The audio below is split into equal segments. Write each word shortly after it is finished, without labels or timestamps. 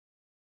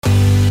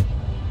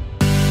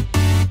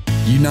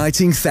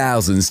uniting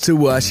thousands to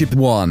worship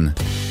one.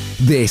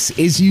 This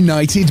is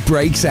United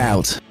Breaks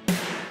Out.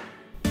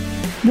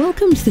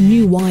 Welcome to the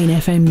New Wine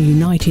FM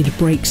United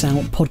Breaks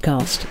Out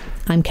podcast.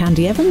 I'm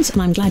Candy Evans and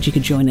I'm glad you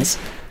could join us.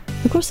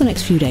 Across the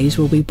next few days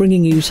we'll be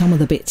bringing you some of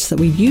the bits that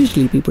we'd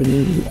usually be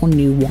bringing you on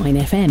New Wine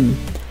FM.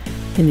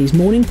 In these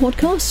morning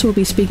podcasts we'll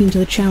be speaking to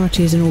the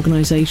charities and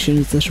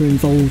organisations that are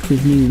involved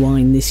with New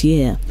Wine this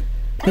year.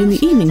 In the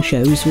evening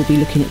shows we'll be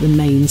looking at the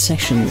main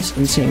sessions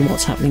and seeing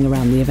what's happening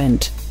around the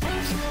event.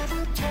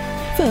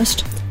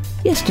 First,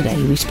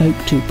 yesterday we spoke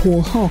to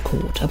Paul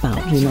Harcourt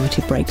about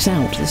United Breaks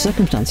Out, the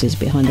circumstances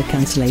behind the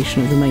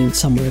cancellation of the main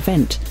summer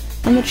event,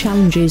 and the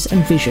challenges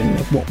and vision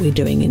of what we're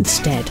doing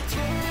instead.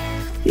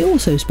 He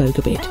also spoke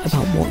a bit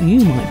about what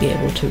you might be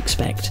able to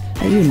expect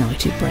at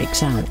United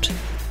Breaks Out.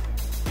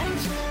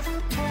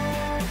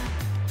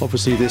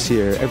 Obviously this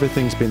year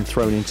everything's been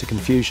thrown into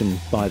confusion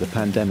by the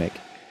pandemic,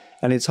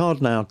 and it's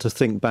hard now to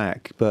think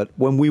back, but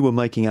when we were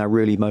making our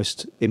really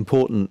most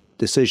important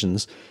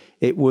decisions,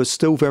 it was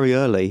still very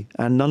early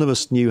and none of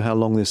us knew how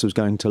long this was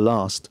going to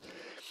last.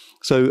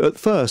 So at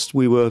first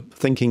we were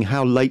thinking,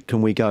 how late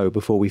can we go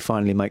before we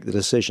finally make the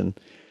decision?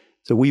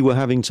 So we were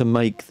having to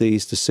make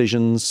these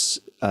decisions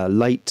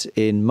late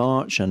in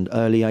March and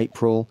early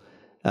April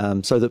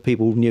so that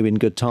people knew in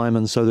good time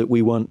and so that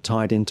we weren't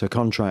tied into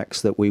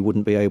contracts that we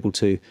wouldn't be able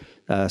to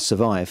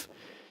survive.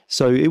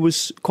 So it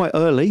was quite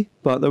early,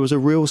 but there was a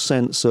real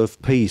sense of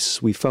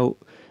peace. We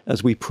felt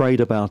as we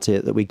prayed about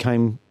it that we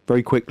came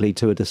very quickly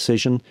to a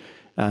decision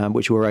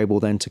which we were able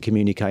then to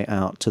communicate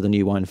out to the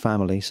New Wine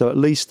family. So at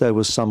least there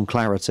was some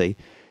clarity.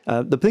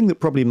 The thing that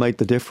probably made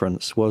the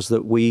difference was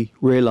that we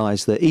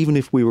realised that even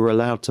if we were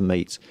allowed to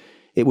meet,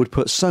 it would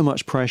put so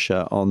much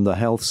pressure on the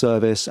health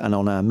service and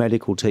on our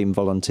medical team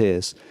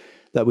volunteers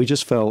that we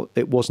just felt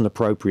it wasn't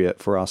appropriate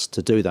for us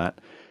to do that.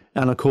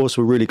 And of course,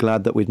 we're really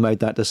glad that we'd made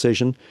that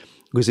decision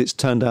because it's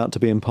turned out to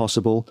be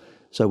impossible.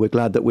 So we're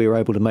glad that we were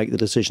able to make the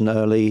decision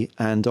early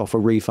and offer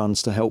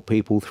refunds to help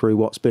people through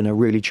what's been a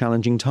really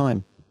challenging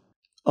time.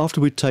 After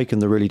we'd taken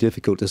the really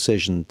difficult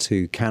decision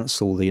to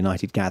cancel the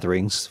United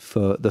gatherings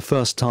for the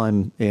first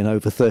time in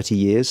over 30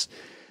 years,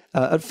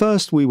 at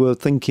first we were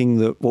thinking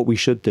that what we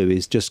should do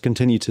is just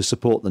continue to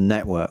support the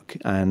network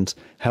and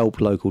help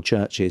local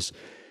churches.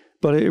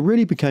 But it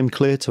really became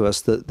clear to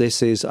us that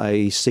this is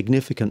a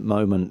significant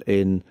moment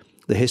in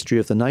the history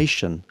of the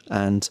nation,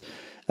 and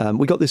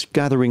we got this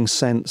gathering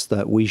sense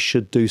that we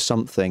should do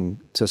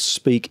something to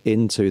speak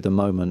into the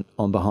moment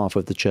on behalf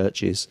of the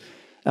churches.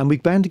 And we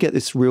began to get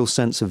this real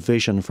sense of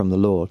vision from the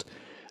Lord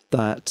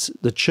that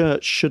the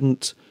church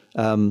shouldn't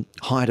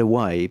hide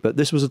away, but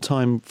this was a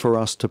time for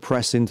us to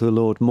press into the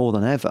Lord more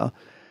than ever,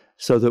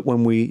 so that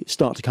when we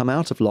start to come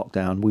out of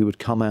lockdown, we would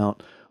come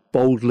out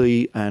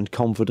boldly and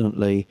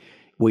confidently.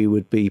 We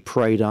would be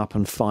prayed up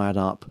and fired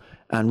up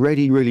and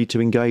ready really to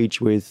engage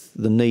with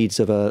the needs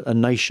of a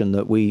nation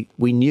that we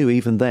knew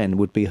even then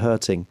would be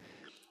hurting.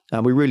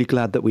 And we're really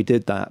glad that we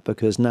did that,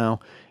 because now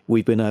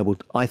we've been able,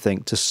 I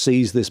think, to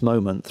seize this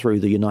moment through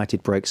the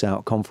United Breaks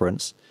Out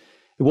conference.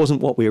 It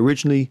wasn't what we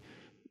originally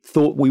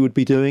thought we would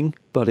be doing,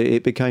 but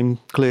it became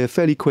clear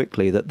fairly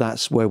quickly that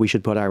that's where we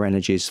should put our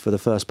energies for the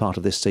first part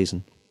of this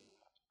season.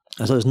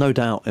 And so there's no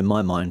doubt in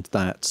my mind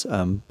that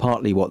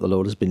partly what the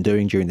Lord has been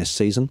doing during this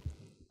season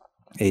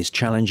is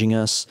challenging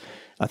us.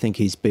 I think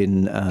he's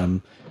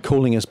been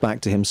calling us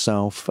back to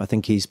himself. I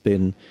think he's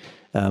been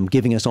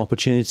giving us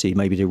opportunity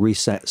maybe to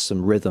reset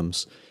some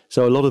rhythms.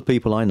 So a lot of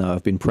people I know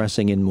have been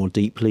pressing in more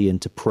deeply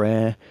into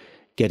prayer,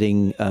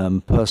 getting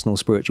personal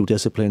spiritual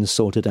disciplines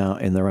sorted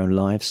out in their own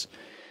lives.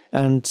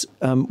 And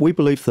we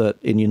believe that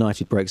in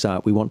United Breaks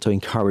Out, we want to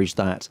encourage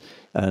that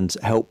and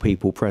help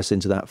people press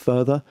into that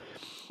further,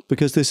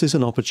 because this is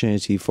an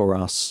opportunity for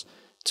us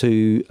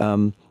to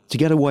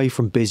get away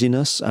from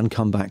busyness and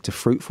come back to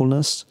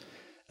fruitfulness,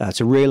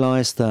 to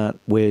realise that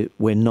we're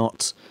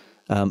not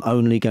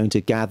only going to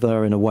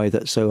gather in a way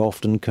that so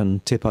often can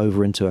tip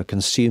over into a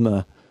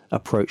consumer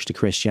approach to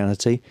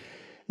Christianity.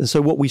 And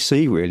so what we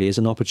see really is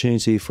an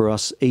opportunity for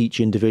us each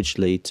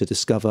individually to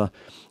discover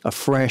a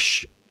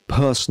fresh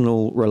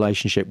personal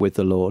relationship with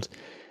the Lord,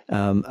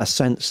 a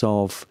sense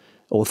of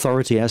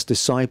authority as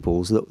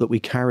disciples that we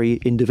carry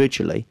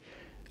individually.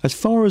 As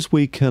far as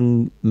we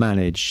can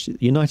manage,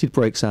 United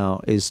Breaks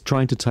Out is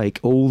trying to take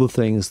all the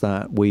things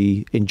that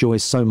we enjoy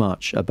so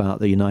much about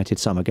the United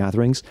Summer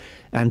Gatherings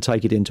and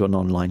take it into an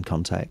online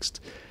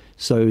context.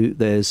 So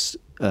there's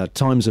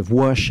times of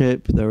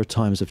worship, there are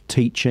times of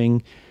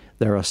teaching,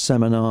 there are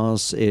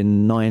seminars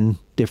in 9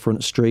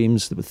 different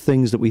streams,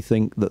 things that we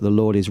think that the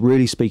Lord is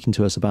really speaking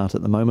to us about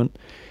at the moment.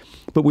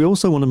 But we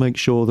also want to make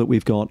sure that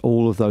we've got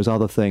all of those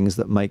other things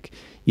that make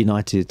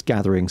United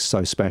Gatherings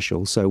so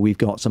special. So we've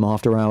got some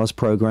after-hours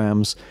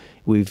programs.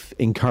 We've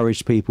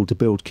encouraged people to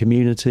build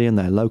community in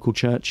their local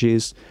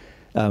churches.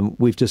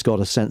 We've just got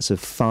a sense of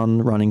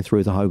fun running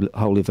through the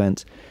whole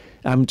event.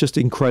 and just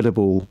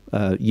incredible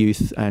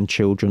youth and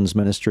children's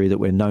ministry that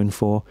we're known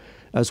for,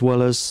 as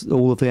well as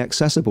all of the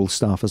accessible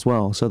stuff as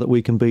well, so that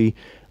we can be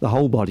the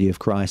whole body of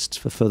Christ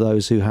for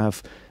those who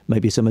have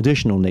maybe some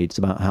additional needs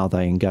about how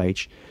they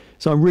engage.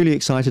 So I'm really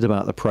excited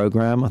about the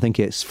program. I think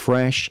it's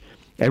fresh.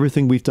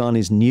 Everything we've done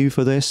is new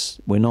for this.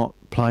 We're not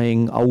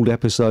playing old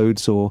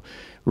episodes or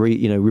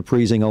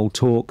reprising old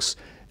talks.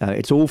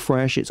 It's all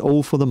fresh. It's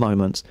all for the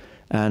moment.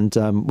 And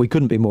we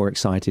couldn't be more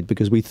excited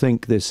because we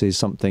think this is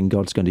something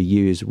God's going to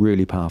use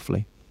really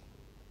powerfully.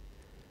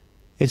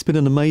 It's been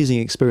an amazing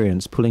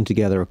experience pulling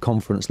together a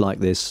conference like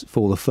this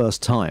for the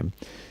first time.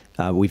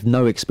 We've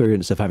no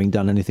experience of having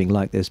done anything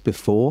like this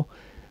before.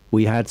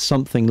 We had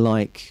something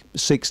like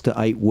 6 to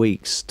 8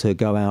 weeks to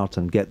go out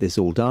and get this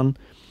all done.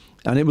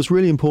 And it was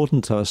really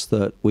important to us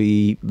that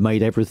we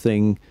made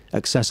everything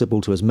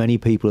accessible to as many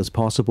people as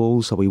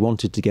possible. So we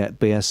wanted to get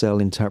BSL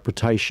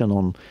interpretation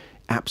on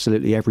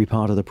absolutely every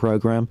part of the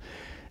program.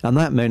 And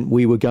that meant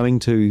we were going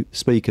to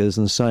speakers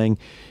and saying,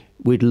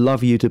 we'd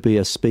love you to be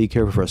a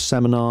speaker for a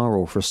seminar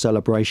or for a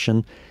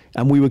celebration.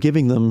 And we were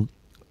giving them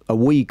a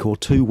week or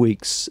 2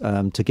 weeks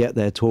to get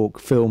their talk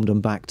filmed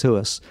and back to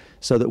us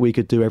so that we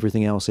could do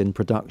everything else in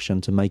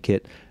production to make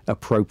it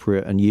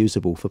appropriate and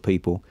usable for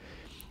people.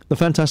 The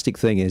fantastic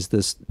thing is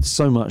there's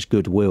so much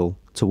goodwill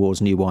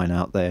towards New Wine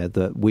out there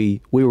that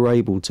we were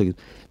able to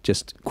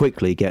just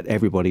quickly get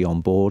everybody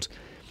on board.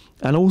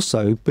 And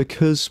also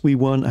because we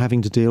weren't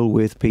having to deal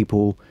with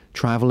people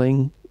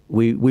travelling,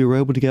 we were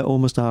able to get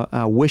almost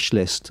our wish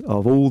list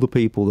of all the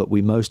people that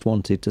we most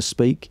wanted to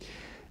speak.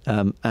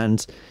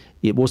 And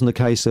it wasn't a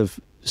case of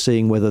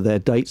seeing whether their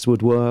dates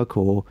would work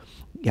or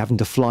having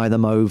to fly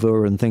them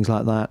over and things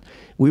like that.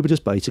 We were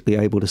just basically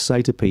able to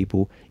say to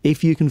people,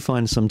 if you can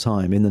find some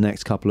time in the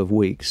next couple of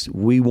weeks,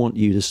 we want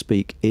you to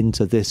speak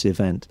into this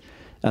event.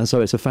 And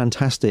so it's a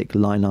fantastic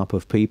lineup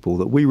of people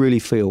that we really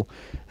feel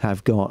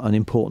have got an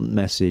important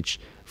message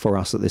for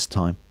us at this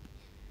time.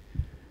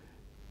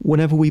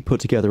 Whenever we put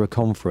together a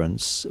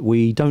conference,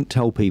 we don't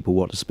tell people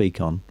what to speak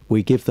on.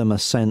 We give them a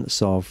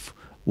sense of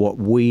what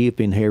we've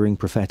been hearing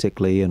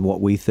prophetically and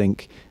what we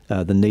think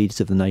the needs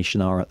of the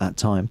nation are at that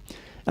time.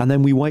 And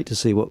then we wait to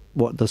see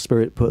what the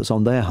Spirit puts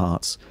on their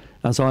hearts.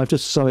 And so I'm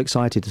just so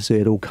excited to see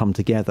it all come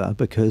together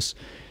because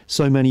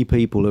so many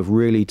people have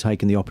really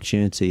taken the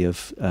opportunity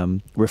of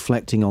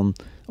reflecting on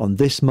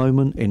this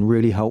moment in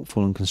really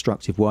helpful and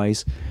constructive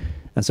ways.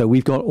 And so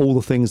we've got all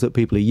the things that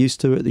people are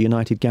used to at the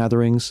United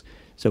gatherings.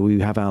 So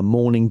we have our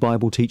morning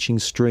Bible teaching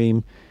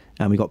stream,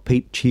 and we've got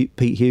Pete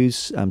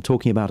Hughes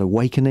talking about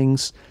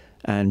awakenings,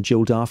 and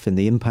Jill Duff in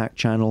the Impact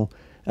channel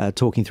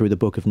talking through the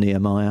book of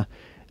Nehemiah.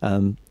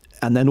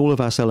 And then all of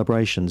our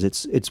celebrations,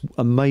 it's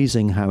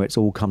amazing how it's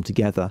all come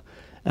together.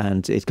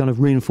 And it kind of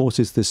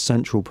reinforces this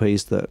central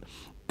piece that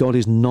God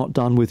is not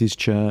done with his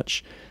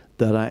church,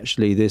 that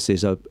actually this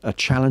is a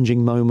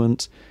challenging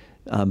moment,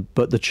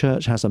 but the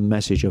church has a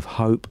message of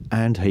hope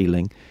and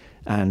healing.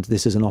 And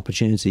this is an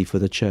opportunity for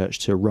the church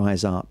to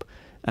rise up,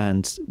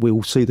 and we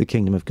will see the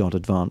kingdom of God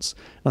advance.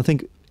 I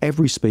think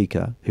every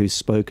speaker who's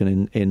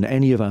spoken in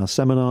any of our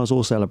seminars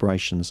or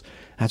celebrations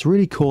has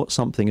really caught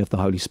something of the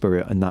Holy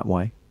Spirit in that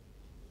way.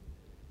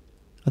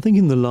 I think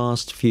in the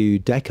last few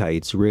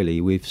decades, really,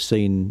 we've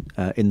seen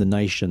in the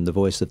nation the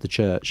voice of the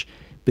church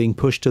being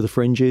pushed to the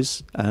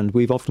fringes, and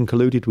we've often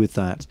colluded with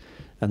that.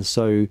 And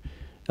so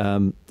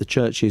the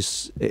church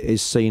is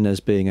seen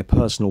as being a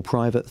personal,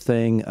 private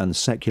thing, and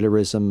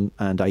secularism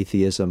and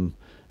atheism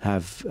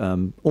have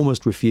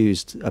almost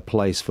refused a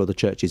place for the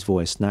church's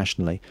voice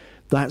nationally.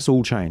 That's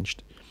all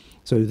changed.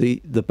 So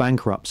the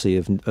bankruptcy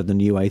of the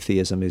new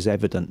atheism is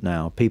evident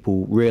now.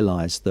 People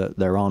realise that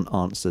there aren't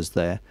answers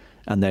there,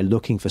 and they're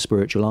looking for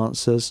spiritual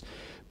answers.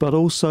 But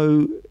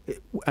also,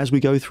 as we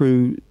go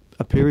through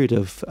a period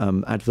of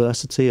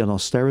adversity and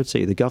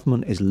austerity, the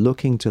government is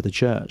looking to the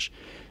church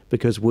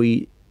because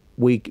we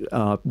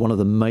are one of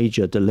the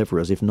major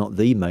deliverers, if not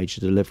the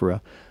major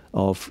deliverer,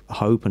 of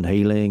hope and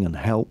healing and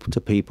help to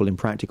people in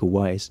practical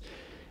ways.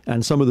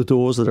 And some of the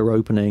doors that are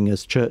opening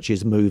as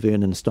churches move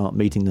in and start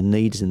meeting the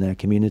needs in their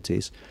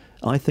communities,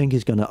 I think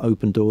is going to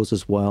open doors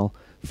as well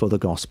for the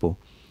gospel.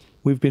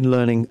 We've been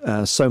learning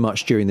so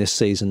much during this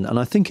season, and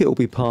I think it will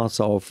be part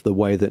of the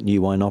way that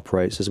New Wine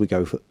operates as we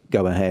go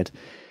ahead.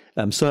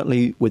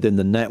 Certainly within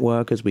the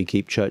network as we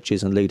keep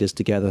churches and leaders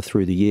together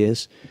through the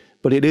years.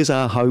 But it is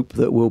our hope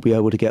that we'll be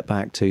able to get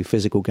back to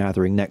physical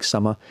gathering next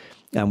summer,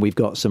 and we've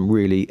got some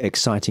really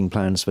exciting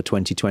plans for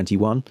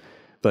 2021.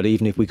 But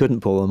even if we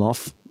couldn't pull them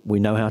off, we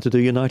know how to do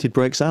United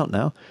Breaks Out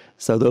now.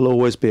 So there'll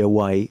always be a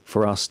way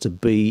for us to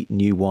be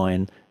New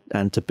Wine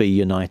and to be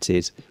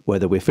united,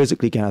 whether we're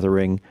physically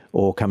gathering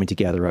or coming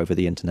together over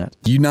the internet.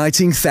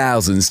 Uniting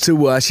thousands to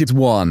worship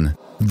one.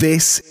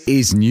 This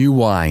is New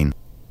Wine.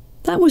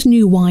 That was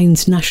New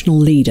Wine's national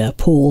leader,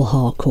 Paul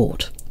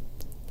Harcourt.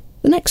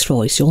 The next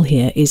voice you'll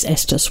hear is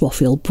Esther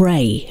Swaffield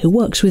Bray, who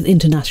works with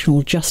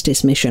International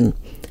Justice Mission.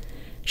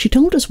 She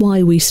told us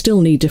why we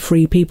still need to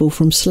free people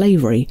from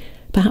slavery,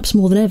 perhaps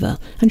more than ever,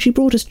 and she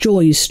brought us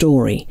Joy's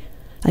story,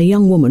 a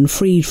young woman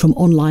freed from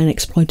online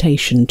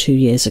exploitation 2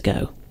 years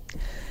ago.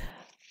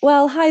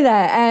 Well, hi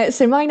there.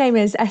 So my name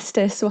is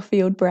Esther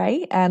Swaffield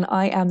Bray, and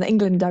I am the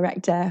England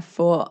Director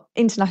for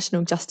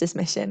International Justice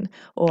Mission,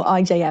 or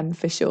IJM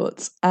for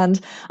short.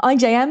 And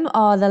IJM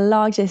are the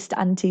largest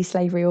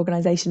anti-slavery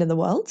organisation in the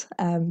world.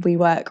 We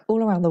work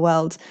all around the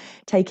world,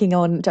 taking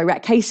on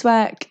direct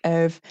casework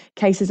of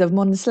cases of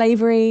modern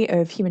slavery,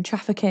 of human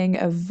trafficking,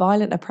 of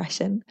violent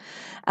oppression.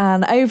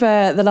 And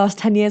over the last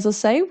 10 years or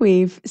so,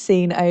 we've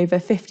seen over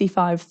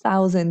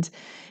 55,000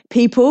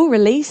 people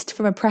released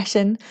from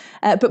oppression.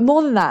 But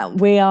more than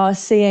that, we are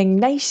seeing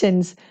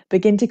nations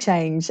begin to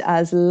change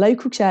as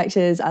local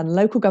churches and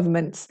local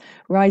governments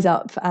rise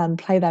up and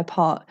play their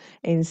part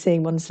in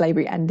seeing modern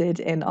slavery ended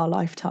in our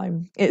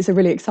lifetime. It's a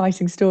really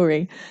exciting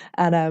story,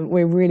 and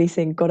we're really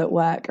seeing God at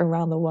work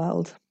around the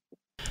world.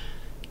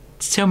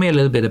 Tell me a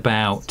little bit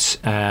about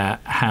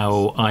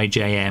how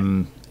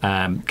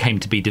IJM came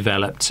to be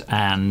developed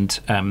and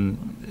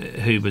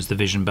who was the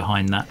vision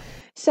behind that.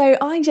 So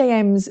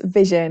IJM's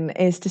vision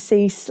is to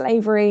see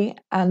slavery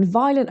and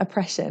violent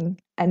oppression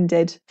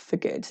ended for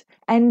good,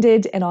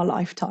 ended in our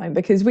lifetime,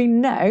 because we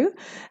know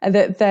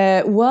that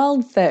the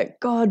world that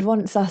God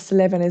wants us to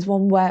live in is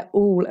one where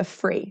all are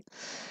free.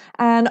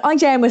 And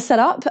IJM was set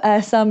up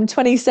some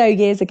 20 so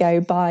years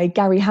ago by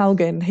Gary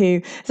Haugen, who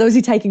is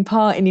obviously taking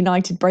part in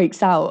United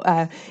Breaks Out,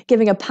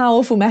 giving a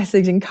powerful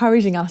message,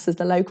 encouraging us as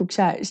the local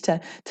church to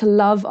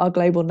love our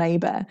global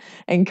neighbour,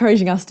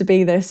 encouraging us to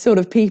be the sort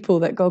of people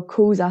that God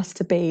calls us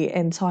to be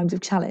in times of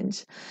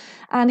challenge.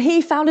 And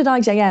he founded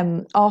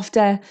IJM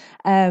after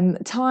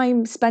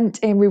time spent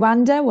in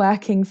Rwanda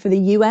working for the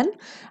UN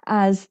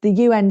as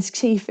the UN's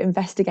chief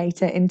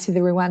investigator into the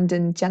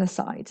Rwandan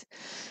genocide.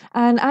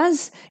 And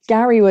as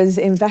Gary was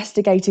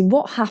investigating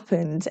what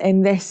happened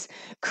in this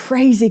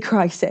crazy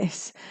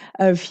crisis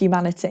of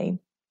humanity,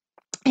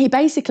 he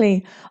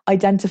basically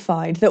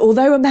identified that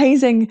although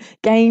amazing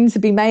gains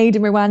had been made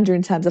in Rwanda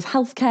in terms of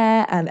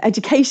healthcare and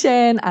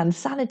education and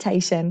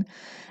sanitation,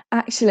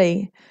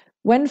 actually,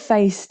 when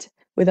faced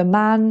with a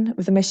man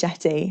with a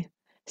machete,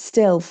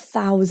 still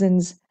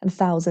thousands and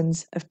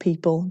thousands of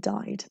people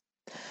died.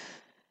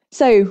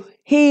 So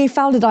he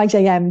founded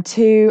IJM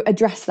to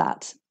address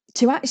that,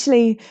 to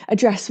actually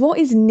address what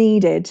is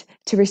needed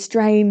to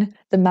restrain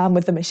the man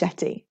with the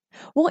machete.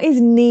 What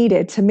is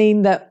needed to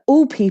mean that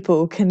all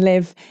people can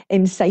live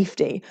in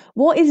safety?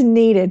 What is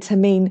needed to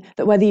mean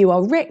that whether you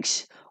are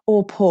rich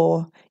or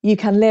poor, you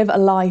can live a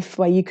life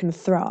where you can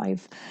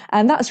thrive?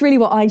 And that's really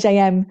what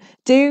IJM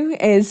do,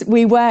 is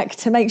we work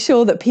to make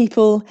sure that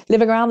people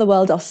living around the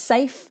world are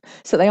safe,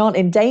 so they aren't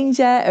in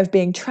danger of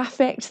being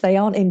trafficked, they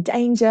aren't in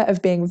danger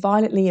of being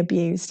violently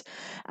abused.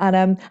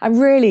 And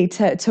really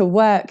to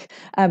work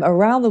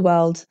around the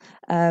world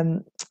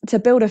to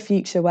build a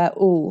future where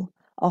all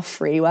are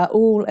free, where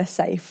all are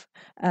safe,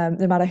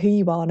 no matter who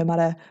you are, no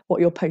matter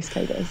what your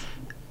postcode is.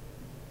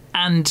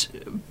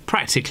 And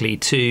practically,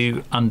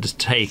 to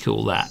undertake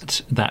all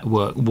that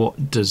work,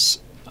 what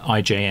does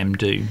IJM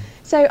do?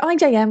 So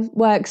IJM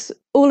works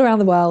all around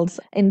the world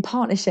in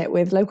partnership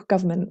with local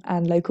government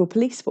and local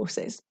police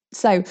forces.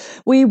 So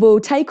we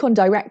will take on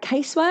direct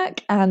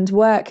casework and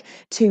work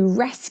to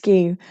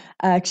rescue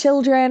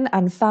children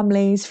and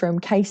families from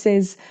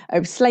cases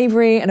of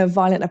slavery and of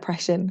violent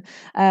oppression.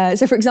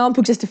 So for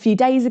example, just a few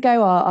days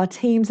ago, our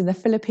teams in the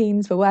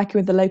Philippines were working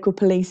with the local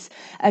police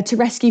to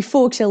rescue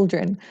 4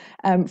 children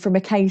from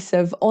a case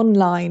of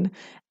online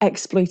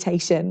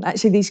exploitation.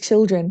 Actually, these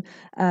children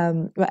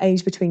were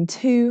aged between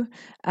 2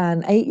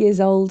 and 8 years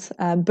old,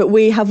 but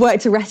we have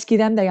worked to rescue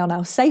them. They are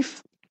now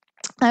safe.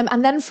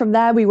 And then from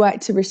there, we work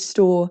to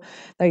restore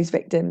those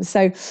victims.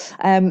 So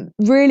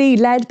really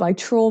led by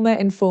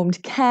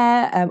trauma-informed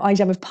care,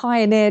 IJM have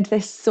pioneered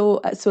this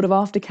sort of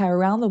aftercare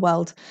around the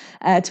world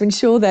to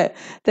ensure that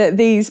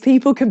these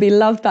people can be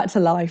loved back to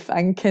life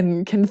and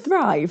can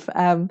thrive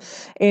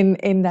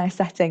in their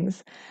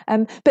settings.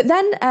 But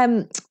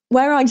then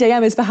where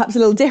IJM is perhaps a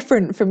little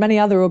different from many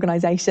other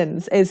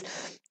organisations is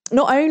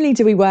not only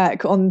do we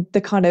work on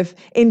the kind of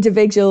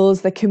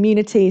individuals, the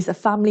communities, the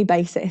family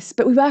basis,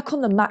 but we work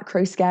on the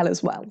macro scale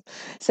as well.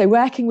 So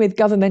working with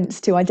governments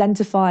to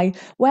identify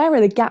where are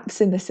the gaps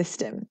in the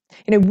system?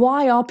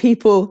 Why are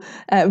people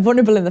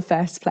vulnerable in the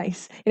first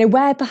place?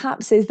 Where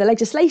perhaps is the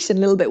legislation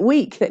a little bit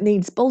weak that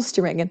needs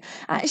bolstering? And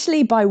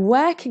actually by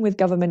working with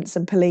governments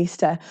and police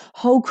to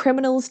hold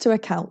criminals to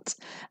account,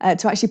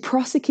 to actually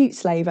prosecute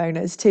slave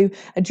owners, to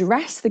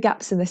address the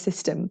gaps in the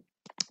system,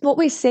 what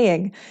we're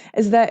seeing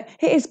is that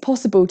it is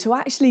possible to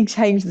actually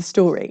change the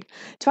story,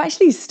 to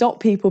actually stop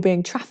people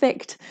being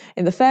trafficked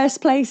in the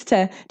first place,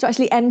 to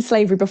actually end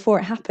slavery before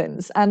it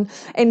happens. And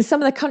in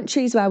some of the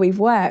countries where we've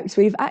worked,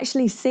 we've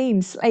actually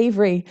seen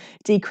slavery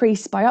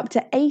decrease by up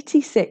to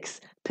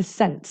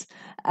 86%.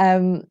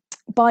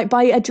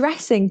 By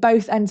addressing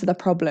both ends of the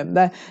problem,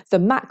 the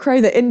micro,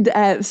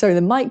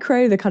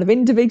 the kind of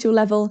individual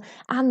level,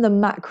 and the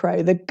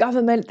macro, the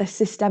government, the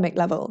systemic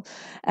level.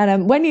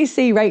 And when you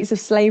see rates of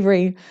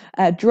slavery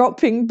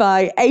dropping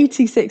by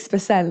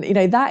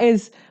 86%, that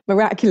is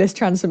miraculous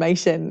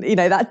transformation.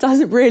 That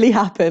doesn't really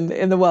happen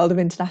in the world of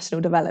international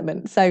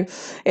development. So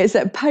it's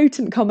a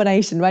potent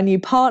combination when you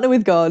partner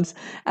with God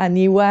and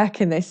you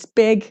work in this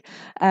big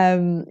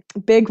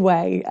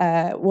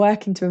way,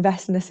 working to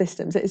invest in the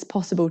systems. It is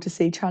possible to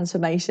see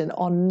transformation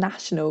on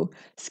national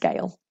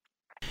scale.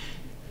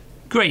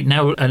 Great.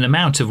 Now, an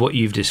amount of what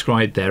you've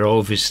described there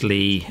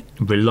obviously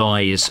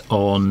relies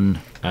on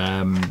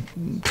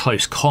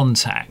close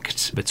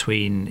contact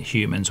between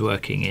humans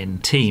working in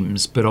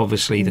teams, but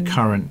obviously the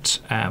current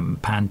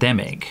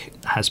pandemic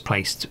has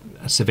placed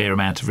a severe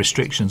amount of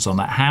restrictions on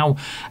that. How,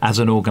 as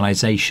an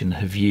organisation,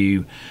 have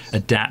you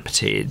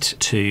adapted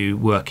to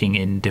working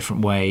in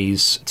different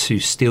ways to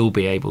still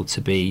be able to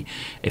be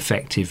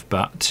effective,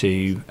 but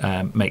to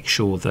make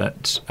sure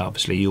that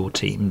obviously your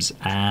teams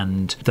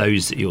and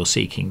those that you're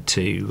seeking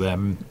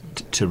to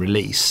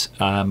release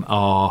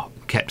are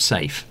kept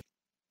safe?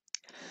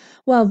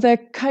 Well, the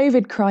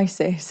COVID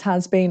crisis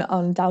has been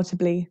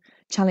undoubtedly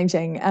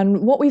challenging. And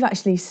what we've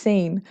actually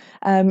seen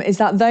is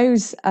that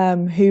those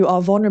who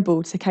are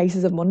vulnerable to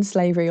cases of modern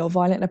slavery or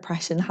violent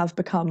oppression have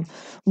become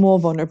more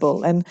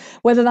vulnerable. And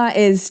whether that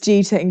is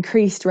due to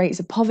increased rates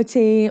of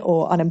poverty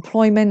or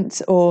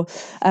unemployment or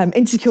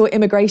insecure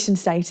immigration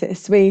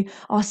status, we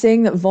are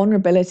seeing that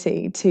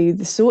vulnerability to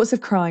the sorts of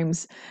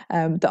crimes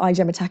that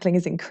IJM are tackling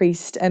has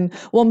increased. And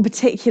one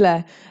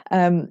particular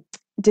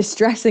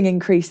distressing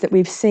increase that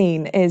we've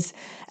seen is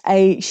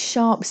a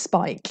sharp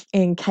spike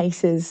in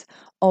cases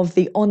of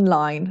the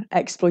online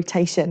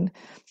exploitation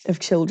of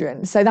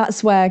children. So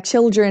that's where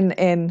children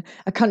in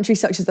a country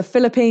such as the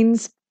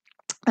Philippines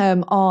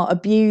are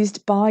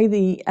abused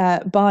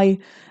by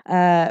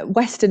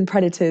Western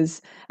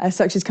predators,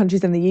 such as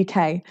countries in the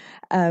UK,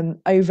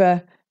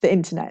 over the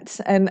internet.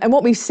 And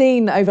what we've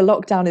seen over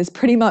lockdown is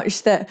pretty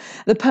much that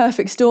the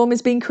perfect storm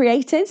is being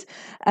created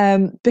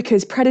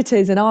because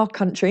predators in our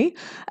country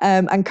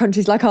and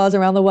countries like ours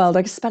around the world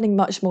are spending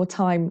much more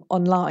time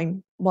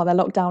online while they're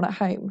locked down at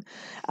home.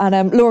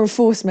 And law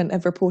enforcement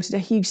have reported a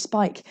huge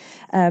spike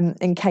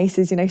in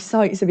cases.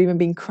 Sites have even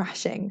been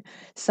crashing,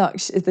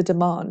 such is the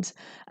demand.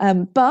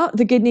 But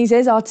the good news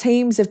is our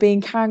teams have been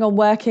carrying on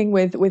working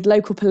with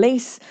local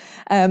police,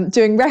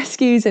 doing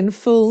rescues in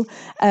full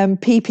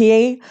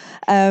PPE,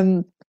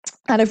 and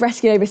have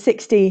rescued over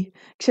 60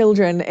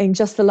 children in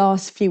just the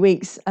last few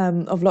weeks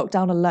of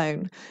lockdown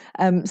alone.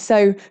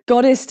 So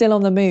God is still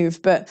on the move.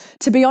 But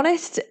to be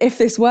honest, if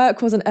this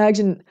work wasn't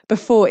urgent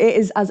before, it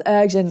is as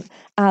urgent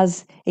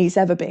as it's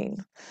ever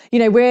been.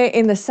 We're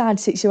in the sad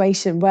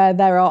situation where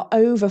there are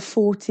over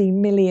 40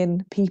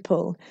 million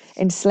people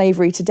in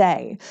slavery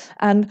today.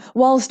 And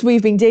whilst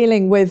we've been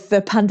dealing with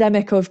the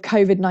pandemic of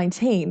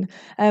COVID-19,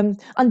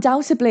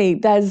 undoubtedly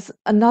there's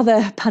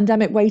another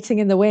pandemic waiting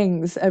in the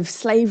wings of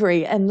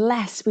slavery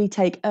unless we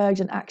take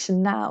urgent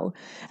action now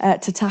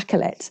to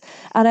tackle it.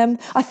 And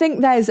I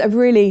think there's a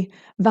really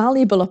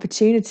valuable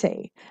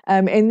opportunity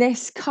in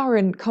this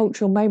current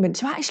cultural moment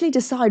to actually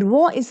decide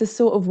what is the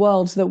sort of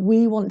world that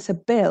we want to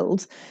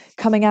build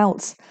coming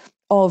out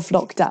of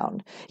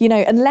lockdown.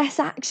 Unless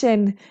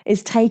action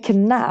is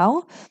taken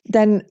now,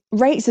 then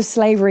rates of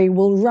slavery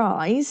will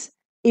rise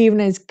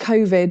even as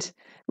COVID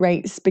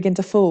rates begin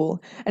to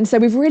fall. And so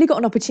we've really got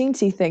an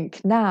opportunity, I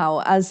think,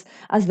 now as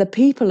the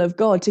people of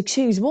God to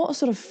choose what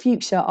sort of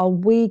future are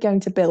we going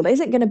to build. Is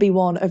it going to be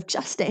one of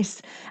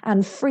justice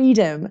and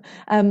freedom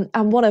and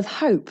one of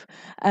hope,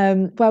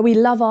 where we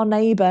love our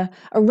neighbour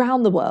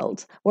around the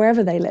world,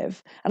 wherever they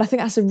live? And I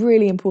think that's a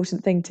really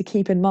important thing to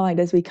keep in mind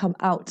as we come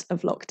out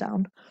of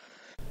lockdown.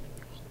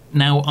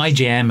 Now,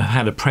 IJM have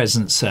had a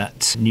presence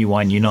at New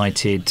Wine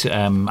United,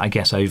 I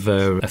guess,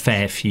 over a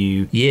fair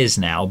few years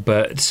now,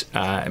 but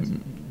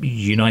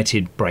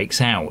United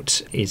Breaks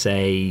Out is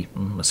a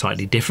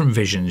slightly different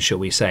vision, shall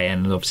we say,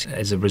 and obviously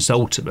as a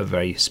result of a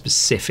very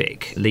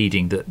specific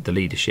leading that the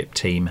leadership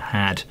team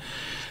had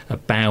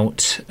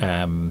about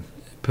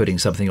putting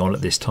something on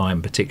at this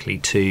time, particularly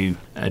to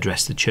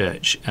address the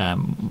church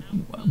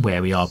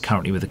where we are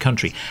currently with the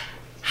country.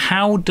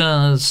 How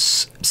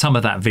does some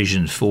of that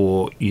vision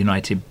for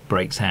United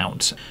Breaks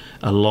Out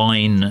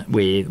align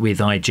with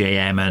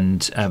IJM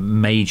and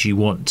made you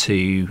want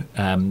to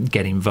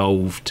get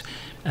involved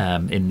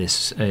in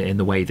this in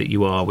the way that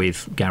you are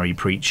with Gary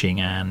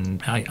preaching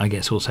and I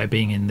guess also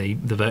being in the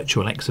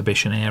virtual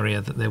exhibition area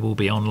that there will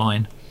be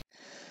online?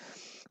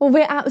 Well,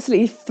 we're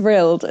absolutely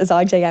thrilled as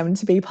IJM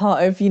to be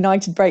part of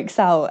United Breaks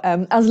Out.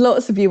 As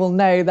lots of you will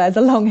know, there's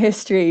a long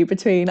history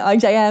between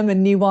IJM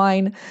and New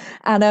Wine,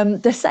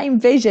 and the same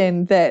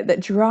vision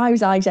that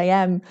drives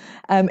IJM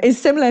is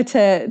similar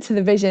to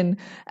the vision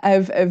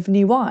of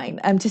New Wine.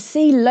 To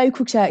see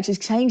local churches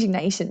changing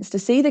nations, to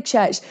see the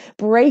church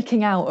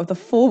breaking out of the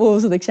four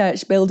walls of the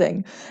church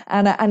building,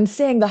 and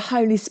seeing the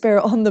Holy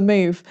Spirit on the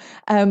move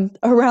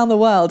around the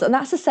world, and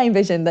that's the same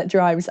vision that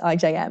drives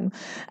IJM.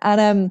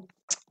 And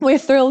we're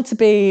thrilled to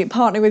be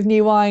partnering with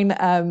New Wine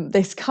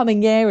this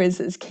coming year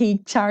as key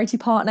charity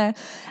partner.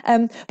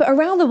 But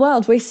around the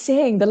world, we're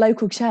seeing the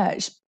local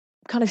church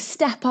kind of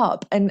step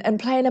up and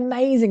play an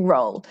amazing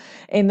role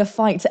in the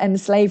fight to end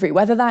slavery,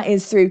 whether that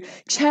is through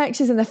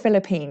churches in the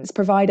Philippines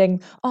providing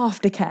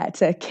aftercare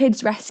to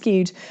kids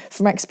rescued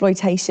from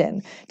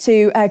exploitation,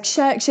 to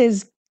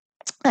churches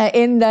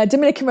in the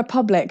Dominican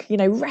Republic,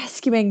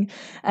 rescuing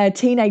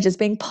teenagers,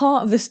 being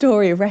part of the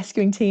story of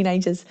rescuing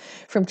teenagers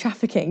from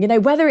trafficking.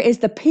 Whether it is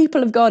the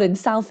people of God in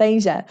South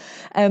Asia,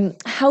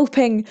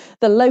 helping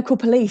the local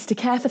police to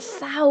care for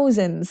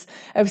thousands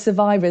of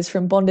survivors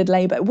from bonded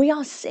labour. We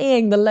are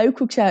seeing the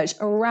local church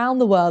around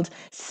the world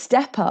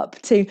step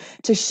up to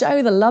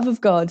show the love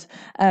of God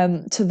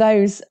to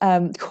those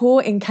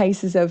caught in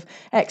cases of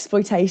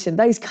exploitation,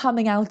 those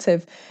coming out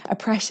of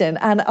oppression.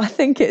 And I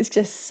think it's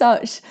just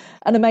such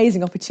an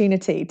amazing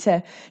opportunity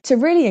to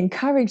really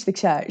encourage the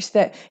church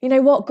that,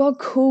 God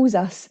calls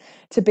us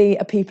to be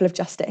a people of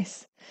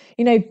justice.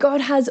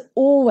 God has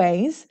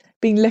always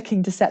been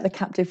looking to set the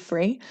captive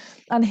free,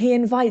 and he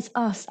invites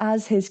us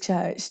as his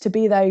church to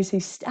be those who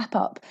step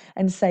up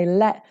and say,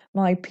 let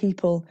my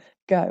people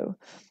go.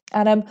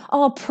 And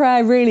our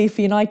prayer really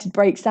for United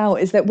Breaks Out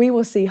is that we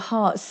will see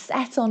hearts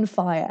set on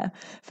fire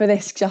for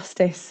this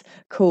justice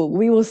call.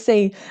 We will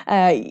see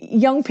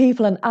young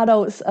people and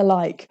adults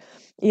alike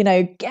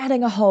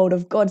getting a hold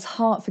of God's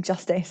heart for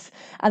justice.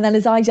 And then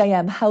as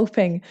IJM,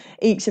 helping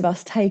each of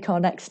us take our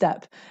next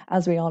step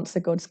as we answer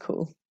God's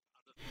call.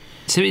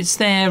 So is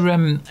there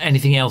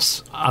anything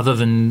else other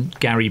than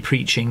Gary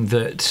preaching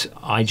that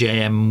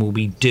IJM will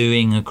be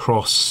doing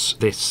across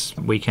this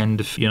weekend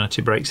of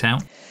United Breaks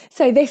Out?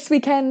 So this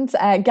weekend,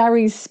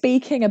 Gary's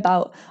speaking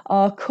about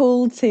our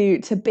call to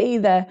be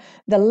the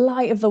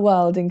light of the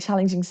world in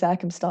challenging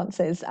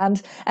circumstances.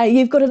 And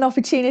you've got an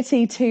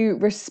opportunity to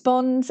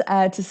respond,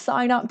 to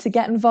sign up, to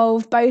get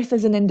involved, both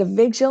as an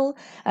individual,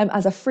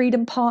 as a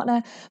freedom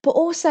partner, but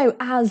also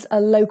as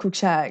a local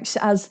church,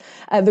 as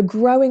the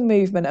growing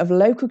movement of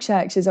local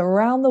churches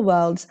around the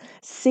world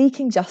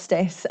seeking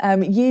justice.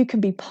 You can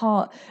be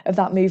part of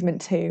that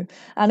movement too.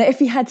 And if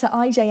you head to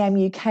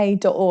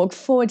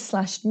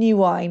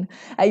ijmuk.org/newwine,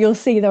 you'll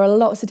see there are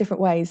lots of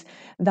different ways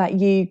that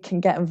you can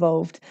get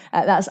involved.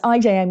 That's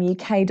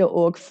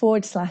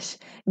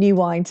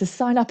ijmuk.org/newwine to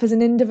sign up as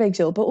an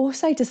individual, but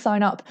also to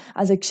sign up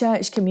as a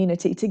church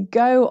community to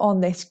go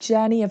on this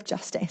journey of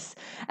justice,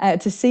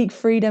 to seek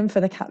freedom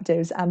for the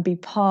captives and be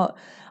part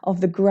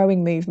of the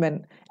growing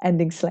movement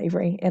ending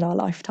slavery in our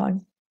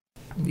lifetime.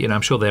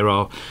 I'm sure there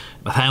are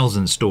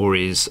 1,000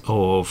 stories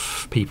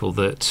of people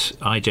that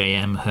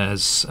IJM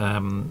has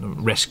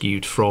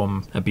rescued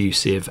from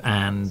abusive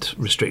and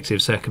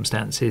restrictive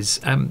circumstances.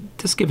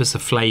 Just give us a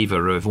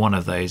flavour of one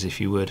of those, if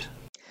you would.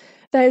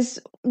 There's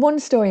one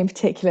story in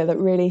particular that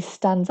really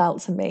stands out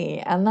to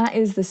me, and that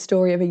is the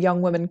story of a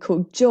young woman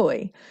called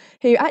Joy,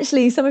 who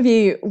actually some of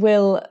you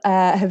will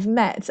have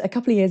met a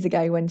couple of years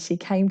ago when she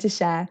came to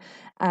share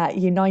at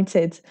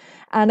United.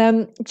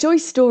 And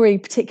Joy's story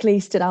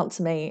particularly stood out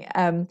to me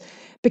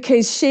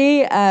because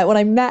she, when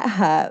I met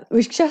her,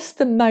 was just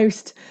the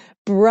most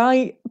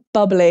bright,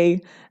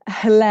 bubbly,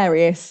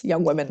 hilarious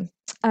young woman.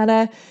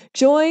 And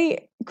Joy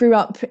grew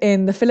up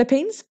in the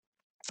Philippines,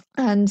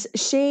 and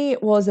she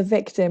was a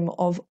victim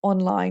of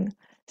online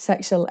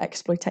sexual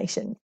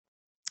exploitation.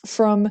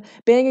 From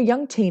being a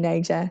young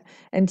teenager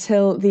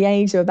until the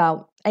age of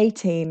about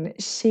 18,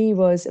 she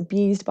was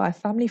abused by a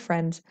family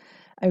friend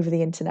over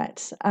the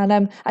internet. And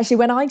actually,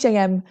 when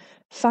IJM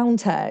found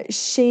her,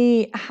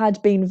 she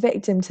had been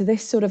victim to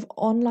this sort of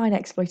online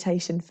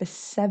exploitation for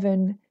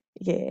 7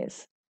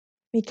 years.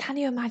 I mean, can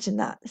you imagine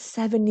that?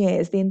 7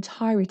 years, the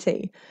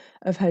entirety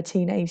of her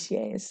teenage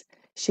years,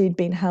 she'd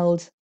been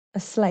held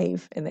a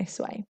slave in this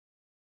way.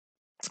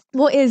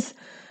 What is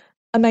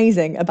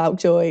amazing about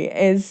Joy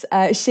is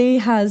she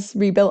has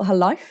rebuilt her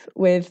life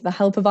with the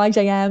help of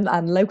IJM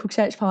and local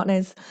church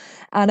partners.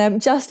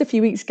 And just a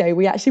few weeks ago,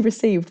 we actually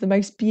received the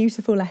most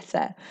beautiful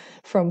letter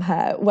from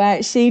her,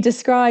 where she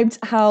described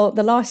how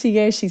the last few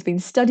years she's been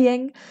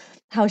studying,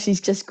 how she's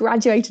just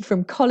graduated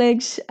from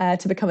college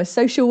to become a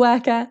social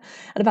worker,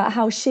 and about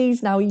how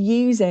she's now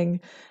using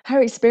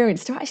her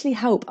experience to actually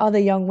help other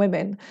young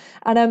women.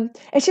 And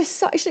it's just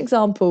such an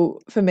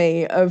example for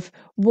me of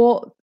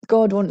what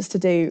God wants to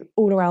do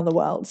all around the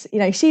world.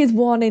 She is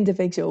one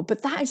individual,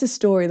 but that is a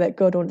story that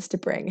God wants to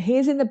bring. He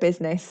is in the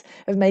business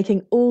of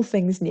making all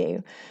things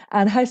new.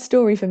 And her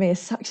story for me is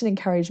such an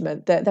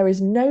encouragement that there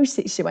is no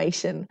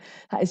situation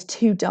that is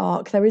too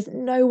dark. There is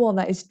no one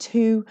that is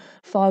too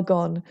far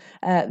gone.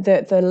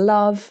 That the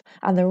love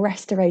and the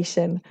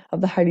restoration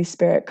of the Holy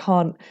Spirit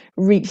can't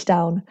reach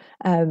down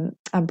and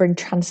bring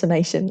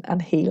transformation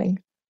and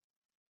healing.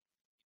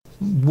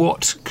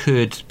 What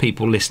could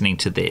people listening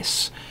to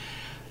this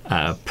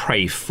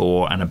pray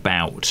for and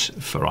about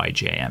for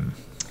IJM?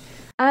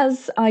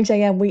 As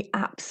IJM, we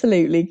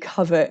absolutely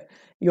covet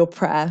your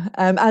prayer.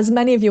 As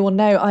many of you will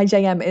know,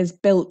 IJM is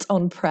built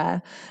on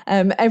prayer.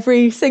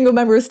 Every single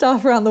member of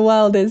staff around the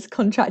world is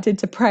contracted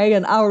to pray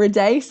an hour a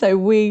day, so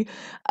we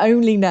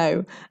only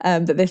know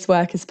that this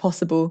work is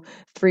possible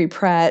through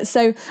prayer.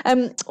 So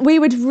we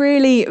would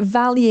really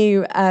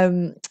value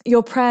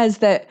your prayers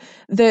that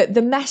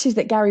the message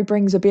that Gary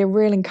brings would be a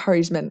real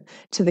encouragement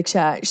to the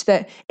church,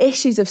 that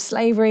issues of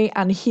slavery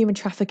and human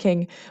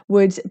trafficking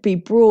would be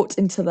brought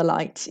into the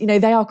light.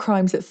 They are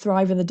crimes that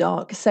thrive in the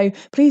dark. So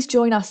please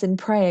join us in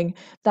praying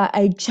that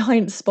a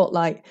giant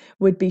spotlight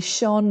would be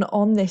shone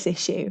on this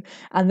issue,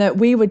 and that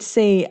we would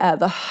see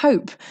the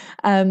hope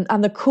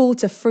and the call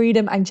to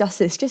freedom and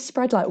justice just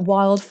spread like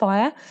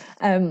wildfire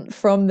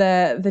from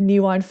the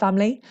New Wine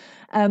family.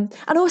 And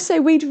also,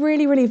 we'd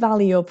really, really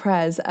value your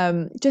prayers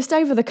just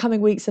over the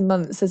coming weeks and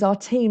months as our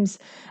teams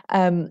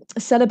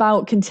set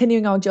about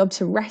continuing our job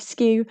to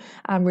rescue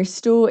and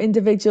restore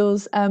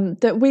individuals,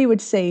 that we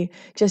would see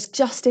just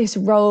justice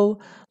roll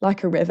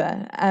like a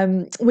river.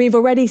 We've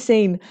already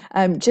seen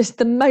just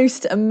the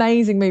most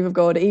amazing move of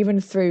God,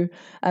 even through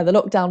the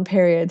lockdown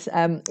period.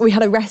 We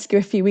had a rescue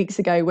a few weeks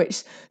ago,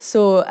 which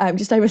saw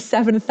just over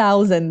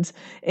 7,000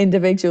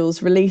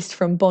 individuals released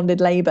from bonded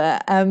labour.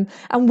 And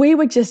we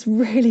would just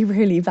really,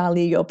 really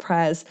value your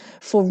prayers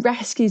for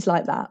rescues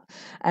like that,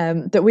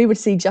 that we would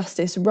see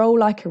justice roll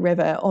like a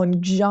river on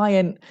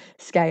giant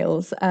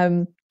scales.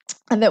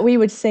 And that we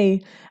would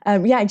see,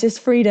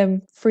 just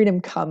freedom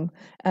come,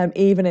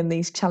 even in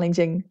these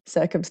challenging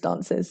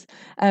circumstances.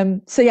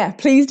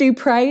 Please do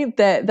pray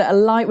that a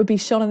light would be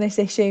shone on this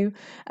issue,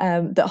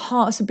 that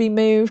hearts would be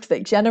moved,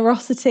 that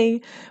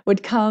generosity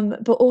would come,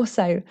 but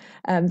also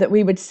that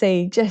we would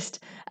see just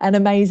an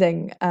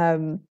amazing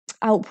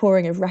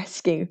outpouring of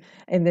rescue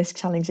in this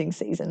challenging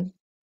season.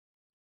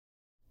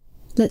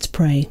 Let's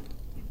pray.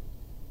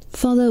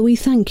 Father, we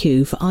thank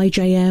you for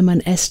IJM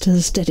and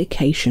Esther's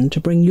dedication to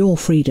bring your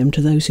freedom to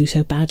those who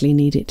so badly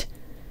need it.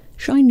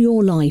 Shine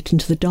your light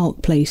into the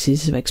dark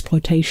places of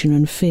exploitation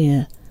and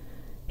fear.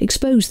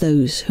 Expose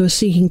those who are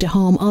seeking to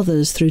harm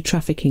others through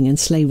trafficking and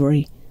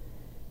slavery.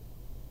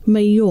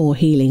 May your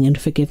healing and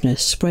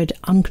forgiveness spread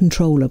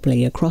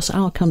uncontrollably across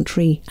our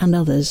country and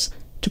others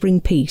to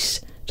bring peace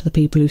to the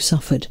people who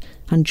suffered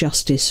and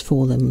justice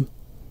for them.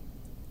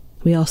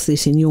 We ask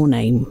this in your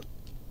name.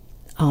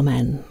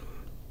 Amen.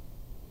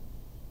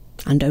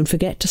 And don't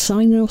forget to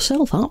sign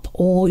yourself up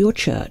or your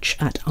church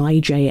at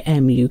ijmuk.org/new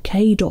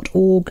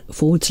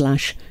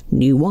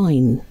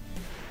wine.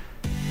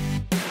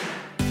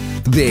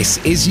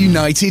 This is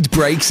United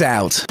Breaks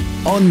Out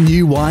on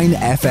New Wine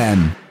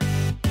FM.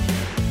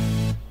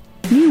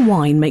 New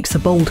Wine makes the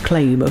bold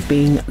claim of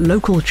being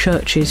local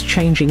churches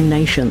changing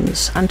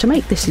nations, and to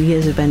make this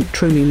year's event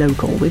truly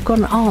local, we've got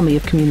an army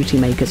of community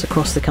makers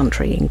across the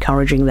country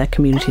encouraging their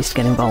communities to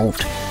get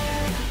involved.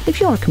 If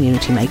you're a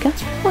community maker,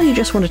 or you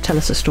just want to tell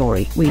us a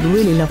story, we'd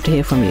really love to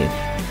hear from you.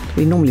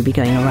 We normally be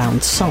going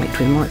around site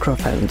with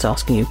microphones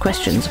asking you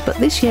questions, but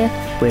this year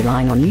we're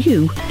relying on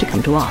you to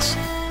come to us.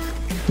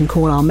 You can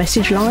call our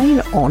message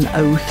line on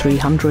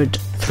 0300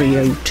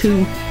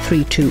 302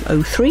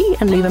 3203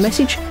 and leave a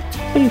message,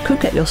 and you could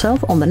get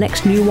yourself on the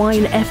next New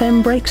Wine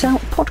FM Breaks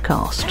Out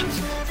podcast.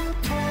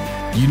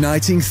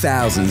 Uniting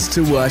thousands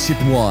to worship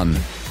one.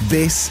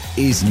 This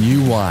is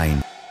New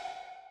Wine.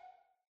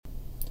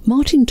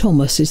 Martin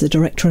Thomas is the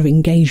Director of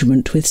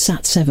Engagement with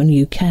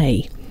Sat7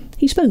 UK.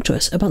 He spoke to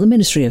us about the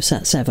ministry of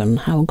Sat7,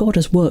 how God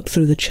has worked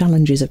through the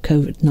challenges of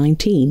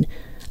COVID-19,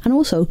 and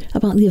also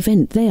about the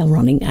event they are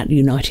running at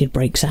United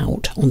Breaks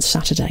Out on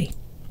Saturday.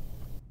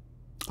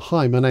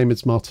 Hi, my name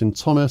is Martin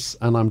Thomas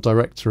and I'm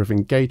Director of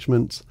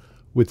Engagement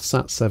with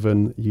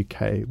Sat7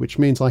 UK, which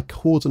means I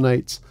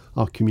coordinate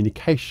our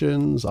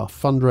communications, our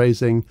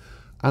fundraising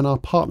and our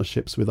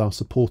partnerships with our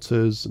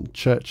supporters and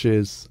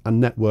churches and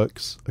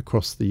networks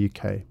across the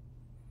UK.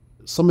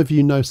 Some of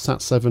you know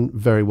Sat7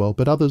 very well,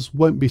 but others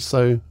won't be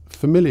so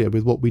familiar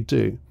with what we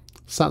do.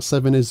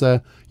 Sat7 is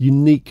a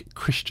unique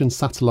Christian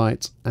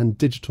satellite and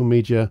digital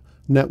media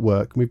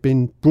network. We've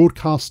been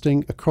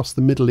broadcasting across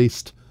the Middle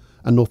East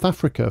and North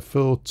Africa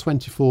for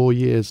 24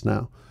 years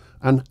now,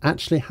 and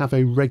actually have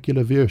a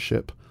regular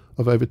viewership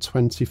of over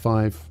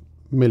 25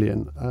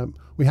 million.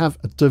 We have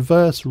a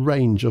diverse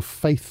range of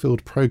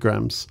faith-filled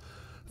programmes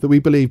that we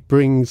believe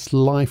brings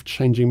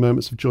life-changing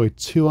moments of joy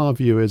to our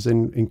viewers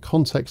in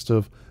context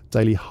of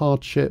daily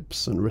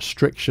hardships and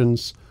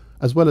restrictions,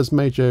 as well as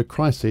major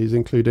crises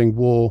including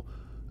war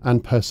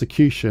and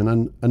persecution.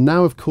 And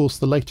now, of course,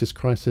 the latest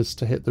crisis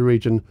to hit the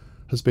region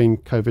has been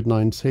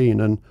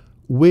COVID-19. And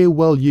we're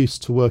well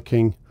used to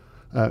working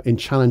in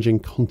challenging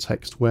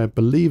context where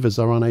believers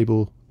are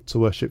unable to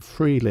worship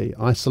freely,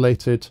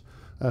 isolated,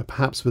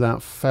 perhaps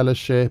without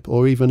fellowship,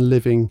 or even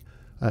living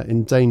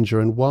in danger.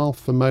 And while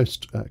for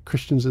most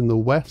Christians in the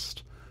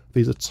West,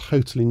 these are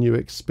totally new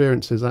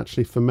experiences,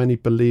 actually for many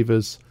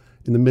believers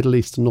in the Middle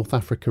East and North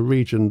Africa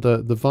region,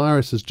 the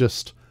virus has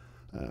just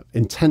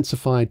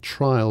intensified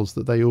trials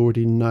that they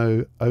already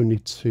know only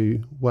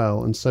too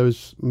well. And so,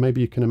 as maybe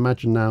you can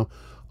imagine now,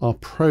 our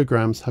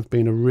programmes have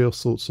been a real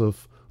source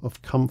of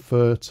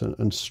comfort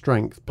and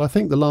strength. But I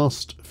think the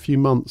last few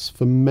months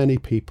for many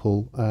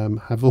people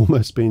have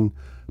almost been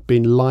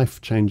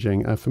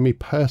life-changing. For me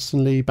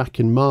personally, back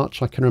in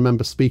March, I can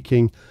remember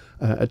speaking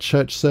at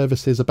church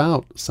services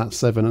about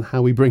Sat7 and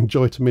how we bring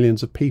joy to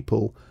millions of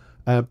people,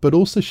 but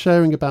also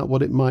sharing about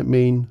what it might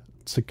mean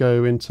to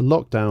go into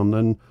lockdown.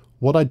 And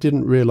what I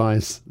didn't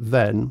realise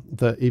then,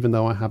 that even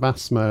though I have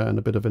asthma and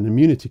a bit of an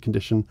immunity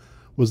condition,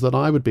 was that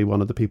I would be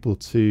one of the people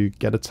to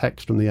get a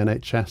text from the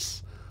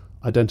NHS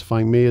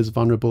identifying me as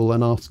vulnerable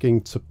and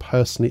asking to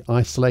personally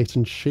isolate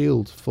and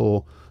shield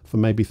for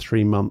maybe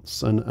 3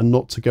 months and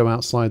not to go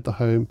outside the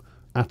home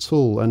at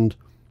all. And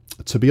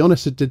to be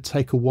honest, it did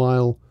take a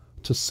while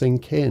to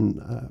sink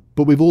in,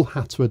 but we've all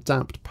had to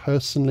adapt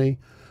personally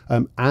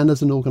and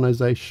as an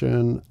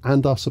organisation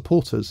and our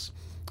supporters.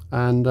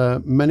 And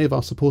many of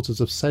our supporters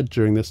have said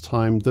during this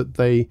time that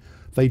they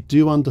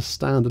do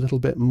understand a little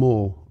bit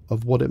more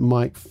of what it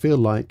might feel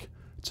like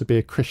to be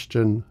a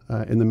Christian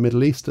in the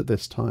Middle East at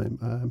this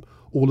time.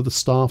 All of the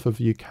staff of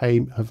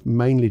UK have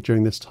mainly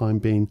during this time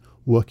been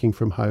working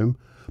from home,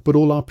 but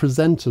all our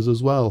presenters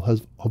as well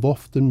have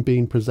often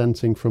been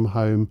presenting from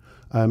home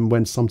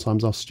when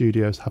sometimes our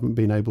studios haven't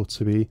been able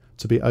to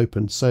be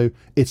open. So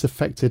it's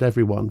affected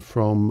everyone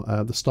from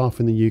the staff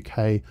in the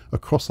UK,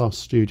 across our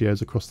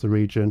studios, across the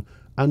region,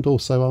 and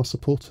also our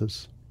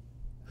supporters.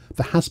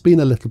 There has been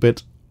a little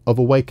bit of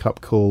a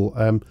wake-up call.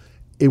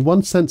 In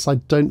one sense, I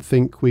don't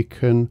think we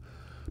can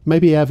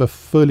maybe ever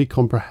fully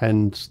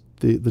comprehend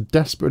the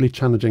desperately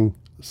challenging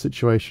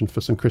situation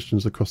for some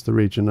Christians across the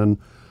region, and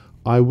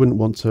I wouldn't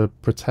want to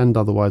pretend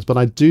otherwise. But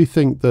I do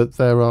think that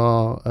there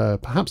are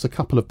perhaps a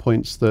couple of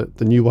points that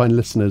the New Wine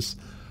listeners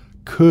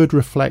could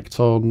reflect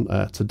on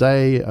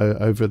today,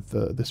 over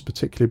this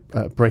particular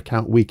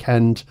breakout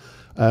weekend,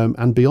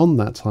 and beyond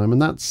that time.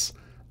 And that's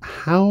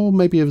how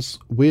maybe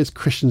we as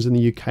Christians in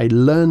the UK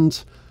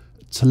learned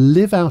to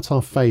live out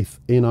our faith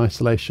in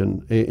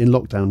isolation, in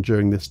lockdown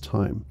during this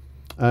time.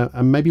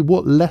 And maybe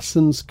what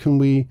lessons can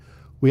we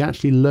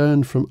actually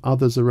learn from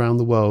others around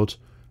the world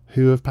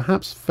who have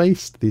perhaps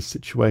faced these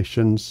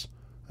situations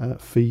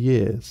for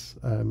years.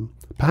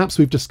 Perhaps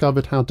we've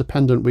discovered how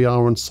dependent we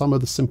are on some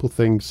of the simple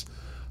things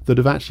that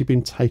have actually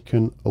been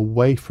taken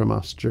away from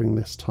us during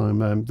this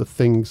time, the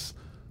things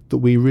that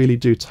we really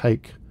do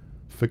take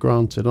for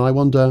granted. And I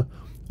wonder,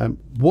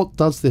 what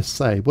does this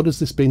say? What has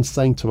this been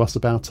saying to us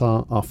about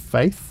our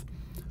faith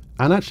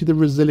and actually the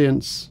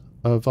resilience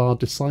of our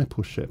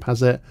discipleship?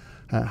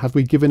 Have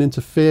we given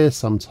into fear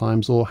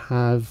sometimes, or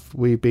have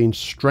we been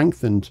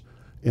strengthened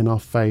in our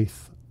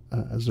faith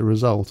as a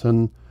result?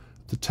 And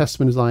the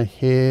testimonies I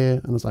hear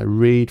and as I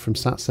read from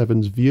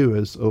Sat7's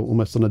viewers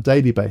almost on a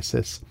daily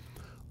basis,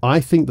 I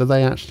think that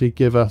they actually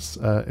give us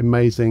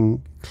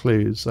amazing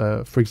clues.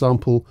 For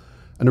example,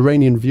 an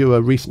Iranian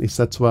viewer recently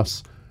said to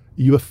us,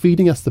 "You are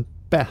feeding us the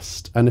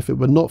best, and if it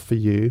were not for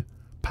you,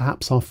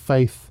 perhaps our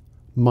faith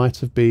might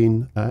have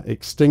been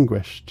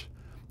extinguished."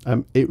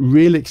 It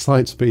really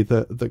excites me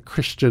that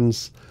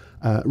Christians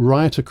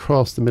right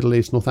across the Middle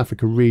East, North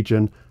Africa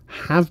region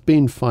have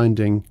been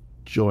finding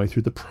joy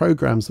through the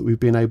programs that we've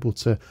been able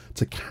to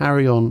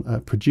carry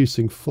on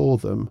producing for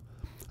them,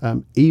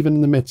 even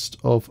in the midst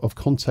of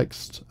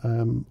context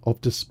of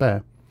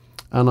despair.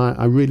 And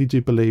I really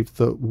do believe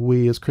that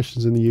we as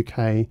Christians in the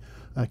UK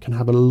can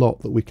have a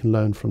lot that we can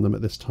learn from them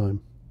at this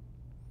time.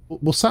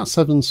 Well,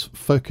 Sat7's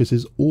focus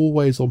is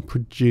always on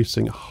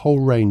producing a whole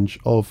range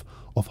of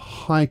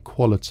high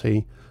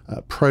quality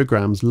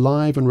programs,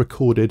 live and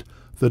recorded,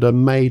 that are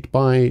made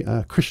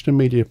by Christian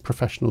media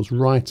professionals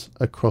right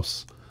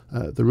across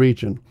the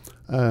region.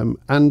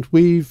 And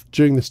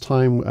during this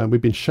time,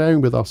 we've been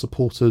sharing with our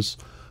supporters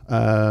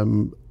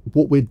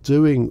what we're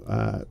doing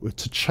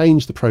to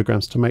change the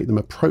programs to make them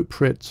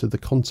appropriate to the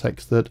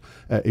context that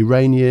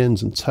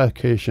Iranians and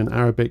Turkish and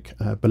Arabic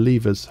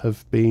believers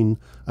have been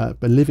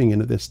living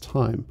in at this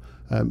time.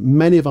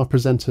 Many of our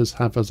presenters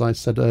have, as I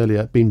said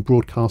earlier, been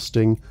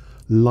broadcasting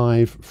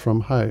live from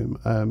home.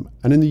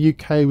 And in the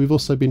UK, we've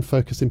also been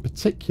focused in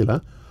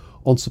particular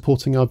on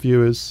supporting our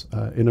viewers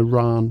in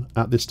Iran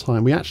at this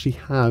time. We actually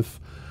have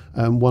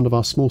one of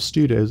our small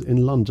studios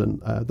in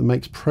London that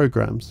makes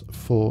programs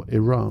for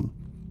Iran.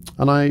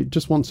 And I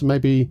just want to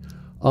maybe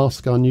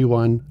ask our New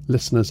Wine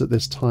listeners at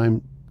this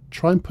time,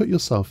 try and put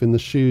yourself in the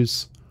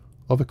shoes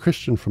of a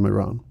Christian from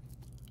Iran.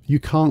 You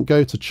can't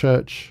go to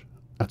church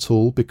at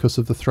all because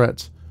of the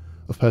threat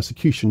of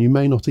persecution. You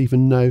may not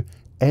even know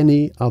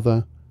any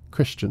other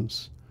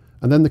Christians.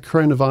 And then the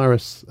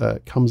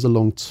coronavirus comes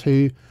along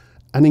too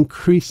and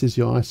increases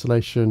your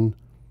isolation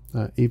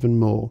even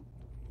more.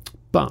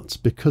 But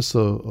because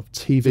of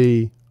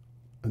TV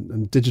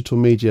and digital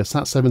media,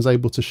 Sat7's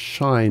able to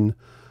shine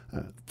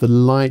the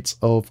light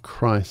of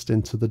Christ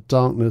into the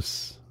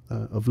darkness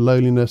of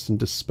loneliness and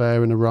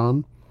despair in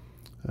Iran.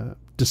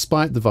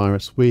 Despite the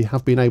virus, we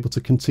have been able to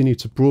continue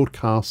to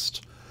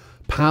broadcast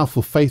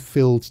powerful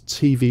faith-filled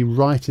TV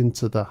right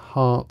into the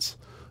heart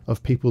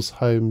of people's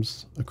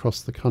homes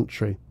across the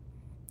country.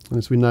 And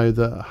as we know,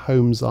 that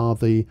homes are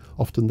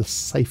often the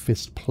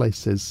safest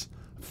places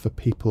for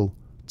people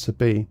to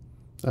be.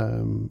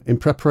 In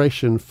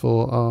preparation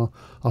for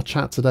our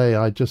chat today,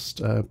 I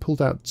just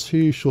pulled out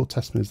 2 short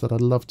testimonies that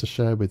I'd love to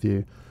share with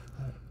you.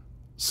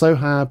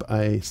 Sohab,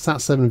 a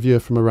Sat7 viewer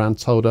from Iran,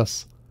 told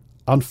us,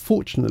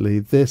 "Unfortunately,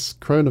 this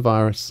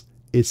coronavirus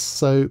is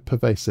so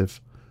pervasive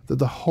that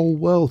the whole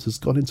world has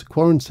gone into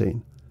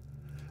quarantine.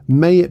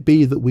 May it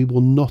be that we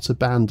will not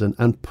abandon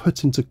and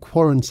put into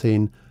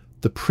quarantine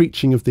the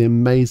preaching of the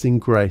amazing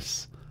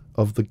grace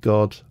of the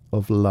God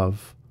of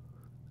love.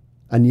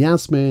 And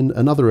Yasmin,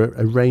 another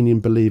Iranian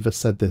believer,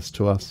 said this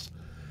to us: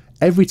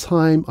 every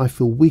time I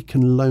feel weak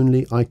and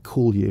lonely, I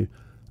call you,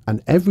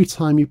 and every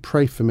time you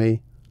pray for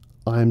me,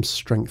 I am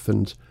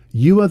strengthened.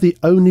 You are the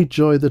only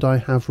joy that I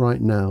have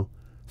right now.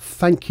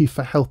 Thank you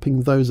for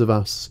helping those of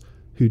us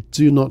who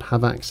do not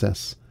have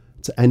access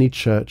to any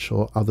church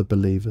or other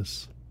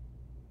believers.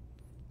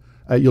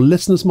 Your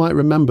listeners might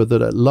remember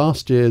that at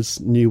last year's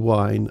New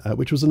Wine,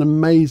 which was an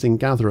amazing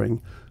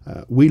gathering,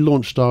 we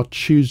launched our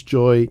Choose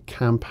Joy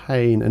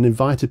campaign and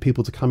invited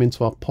people to come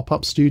into our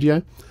pop-up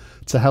studio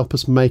to help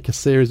us make a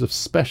series of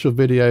special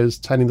videos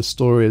telling the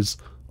stories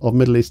of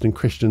Middle Eastern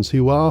Christians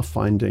who are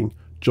finding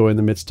joy in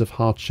the midst of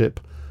hardship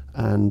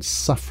and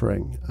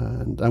suffering.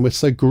 And we're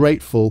so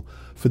grateful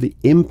for the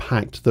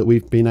impact that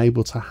we've been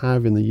able to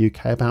have in the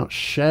UK about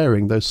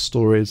sharing those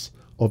stories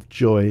of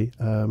joy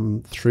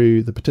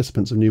through the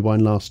participants of New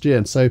Wine last year.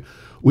 And so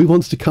we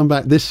wanted to come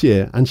back this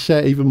year and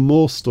share even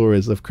more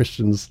stories of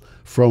Christians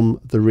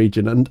from the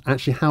region and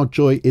actually how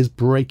joy is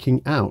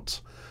breaking out,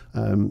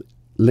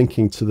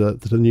 linking to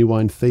the New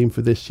Wine theme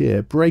for this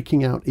year,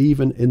 breaking out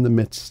even in the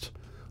midst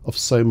of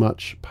so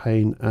much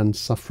pain and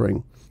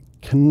suffering.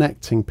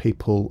 Connecting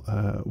people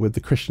with the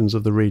Christians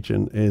of the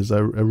region is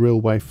a real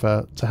way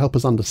to help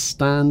us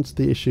understand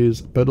the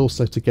issues, but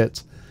also to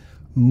get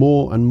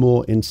more and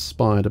more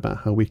inspired about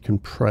how we can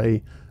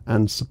pray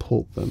and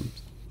support them.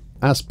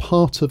 As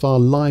part of our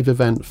live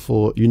event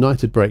for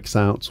United Breaks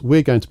Out,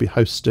 we're going to be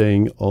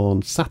hosting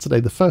on Saturday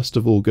the 1st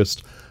of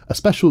August a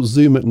special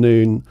Zoom at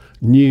noon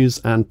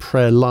news and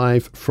prayer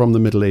live from the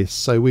Middle East.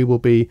 So we will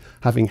be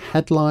having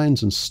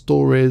headlines and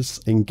stories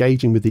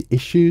engaging with the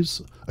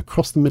issues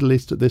across the Middle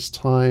East at this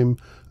time,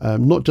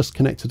 not just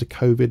connected to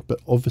COVID, but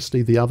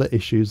obviously the other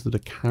issues that are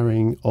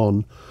carrying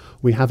on.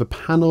 We have a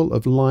panel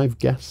of live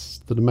guests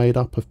that are made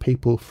up of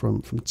people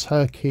from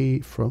Turkey,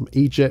 from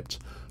Egypt,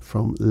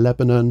 from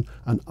Lebanon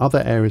and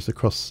other areas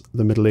across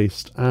the Middle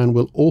East. And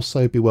we'll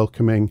also be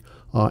welcoming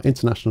our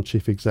International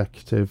Chief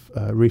Executive,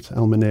 Rita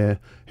El-Munir,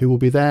 who will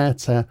be there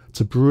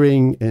to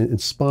bring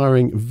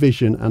inspiring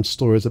vision and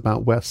stories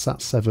about where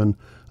Sat7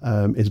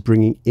 is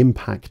bringing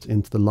impact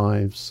into the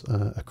lives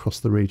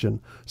across the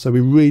region. So we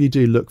really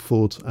do look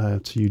forward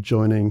to you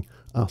joining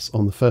us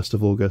on the 1st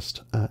of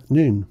August at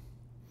noon.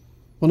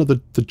 One of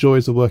the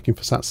joys of working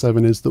for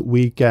Sat7 is that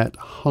we get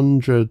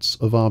hundreds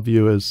of our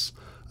viewers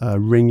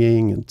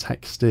ringing and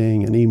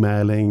texting and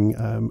emailing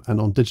and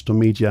on digital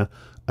media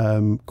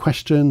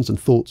questions and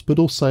thoughts, but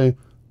also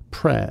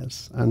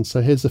prayers. And so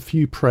here's a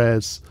few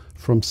prayers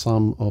from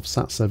some of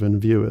Sat7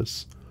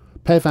 viewers.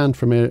 Pevan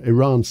from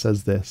Iran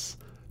says this: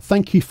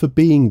 thank you for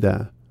being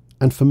there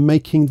and for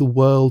making the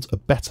world a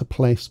better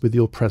place with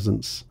your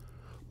presence.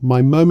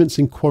 My moments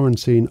in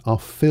quarantine are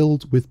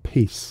filled with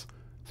peace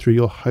through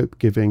your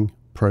hope-giving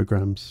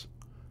programs.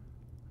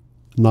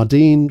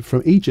 Nadine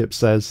from Egypt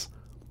says,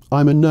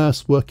 I'm a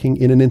nurse working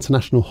in an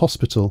international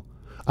hospital,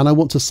 and I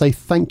want to say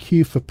thank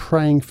you for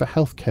praying for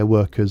healthcare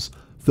workers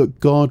that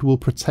God will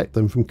protect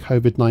them from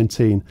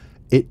COVID-19.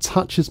 It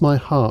touches my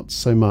heart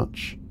so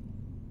much.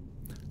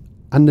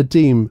 And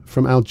Nadim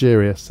from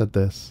Algeria said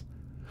this: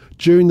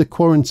 during the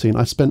quarantine,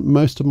 I spent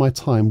most of my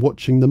time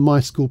watching the My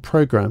School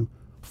programme,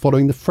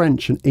 following the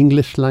French and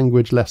English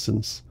language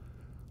lessons.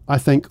 I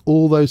thank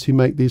all those who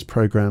make these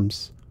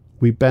programmes.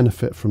 We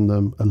benefit from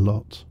them a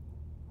lot.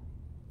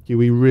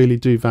 We really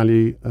do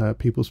value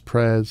people's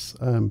prayers,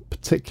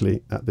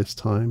 particularly at this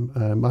time.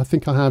 I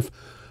think I have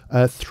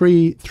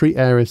three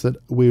areas that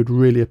we would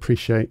really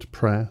appreciate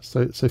prayer.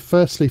 So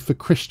firstly, for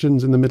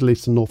Christians in the Middle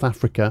East and North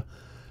Africa,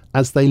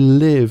 as they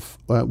live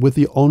with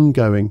the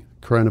ongoing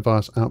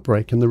coronavirus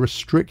outbreak and the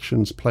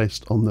restrictions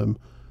placed on them,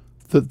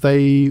 that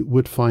they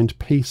would find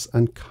peace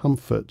and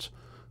comfort,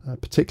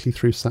 particularly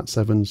through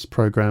Sat7's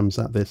programmes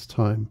at this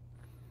time.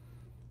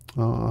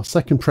 Our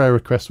second prayer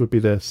request would be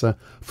this: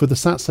 for the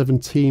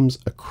Sat7 teams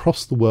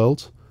across the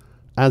world,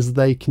 as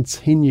they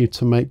continue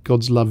to make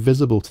God's love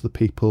visible to the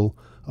people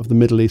of the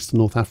Middle East and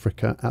North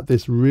Africa at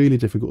this really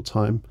difficult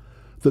time,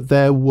 that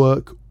their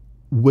work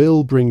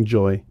will bring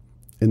joy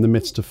in the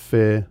midst of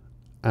fear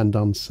and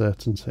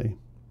uncertainty.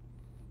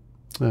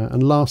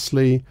 And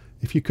lastly,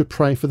 if you could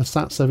pray for the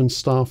Sat7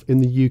 staff in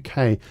the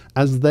UK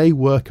as they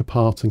work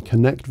apart and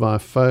connect via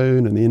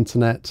phone and the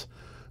internet,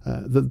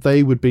 that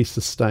they would be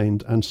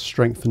sustained and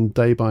strengthened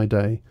day by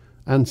day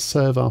and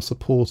serve our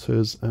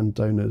supporters and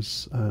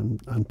donors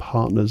and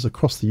partners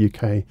across the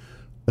UK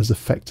as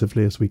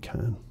effectively as we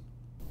can.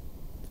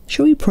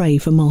 Shall we pray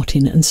for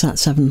Martin and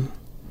Sat7?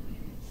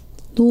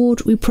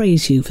 Lord, we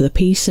praise you for the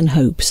peace and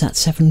hope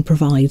Sat7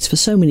 provides for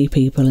so many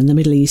people in the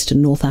Middle East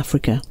and North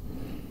Africa.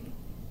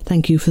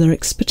 Thank you for their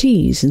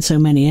expertise in so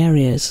many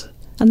areas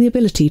and the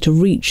ability to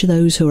reach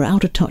those who are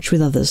out of touch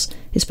with others,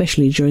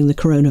 especially during the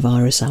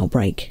coronavirus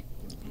outbreak.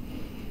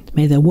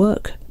 May their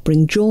work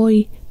bring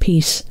joy,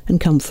 peace and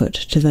comfort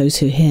to those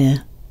who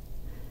hear.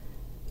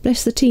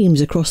 Bless the teams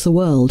across the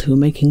world who are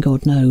making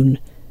God known,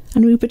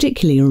 And we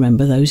particularly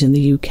remember those in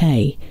the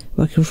UK,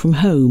 working from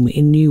home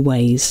in new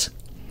ways.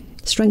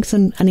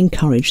 Strengthen and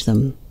encourage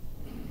them.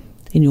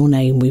 In your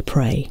name we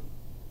pray.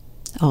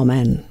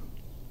 Amen.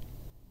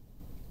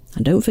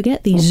 And don't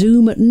forget the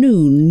Zoom at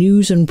noon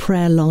news and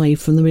prayer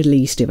live from the Middle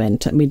East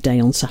event at midday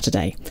on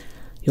Saturday.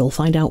 You'll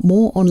find out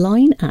more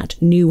online at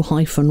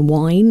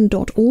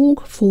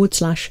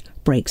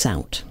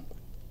new-wine.org/breaksout.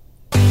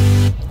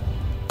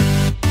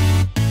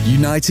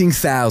 Uniting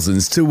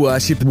thousands to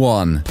worship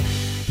one.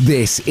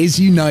 This is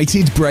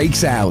United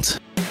Breaks Out.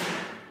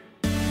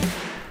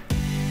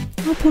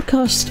 Our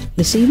podcast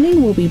this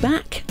evening will be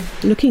back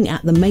looking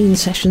at the main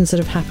sessions that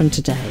have happened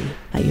today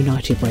at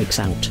United Breaks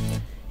Out,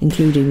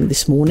 including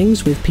this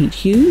morning's with Pete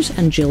Hughes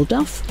and Jill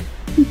Duff,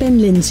 and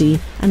Ben Lindsay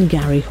and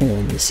Gary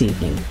Horn this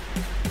evening.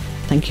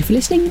 Thank you for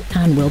listening,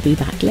 and we'll be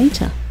back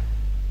later.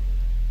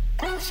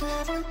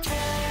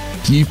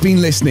 You've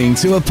been listening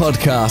to a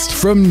podcast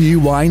from New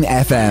Wine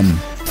FM.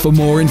 For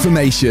more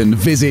information,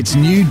 visit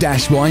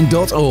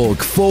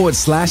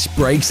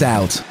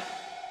new-wine.org/breaksout.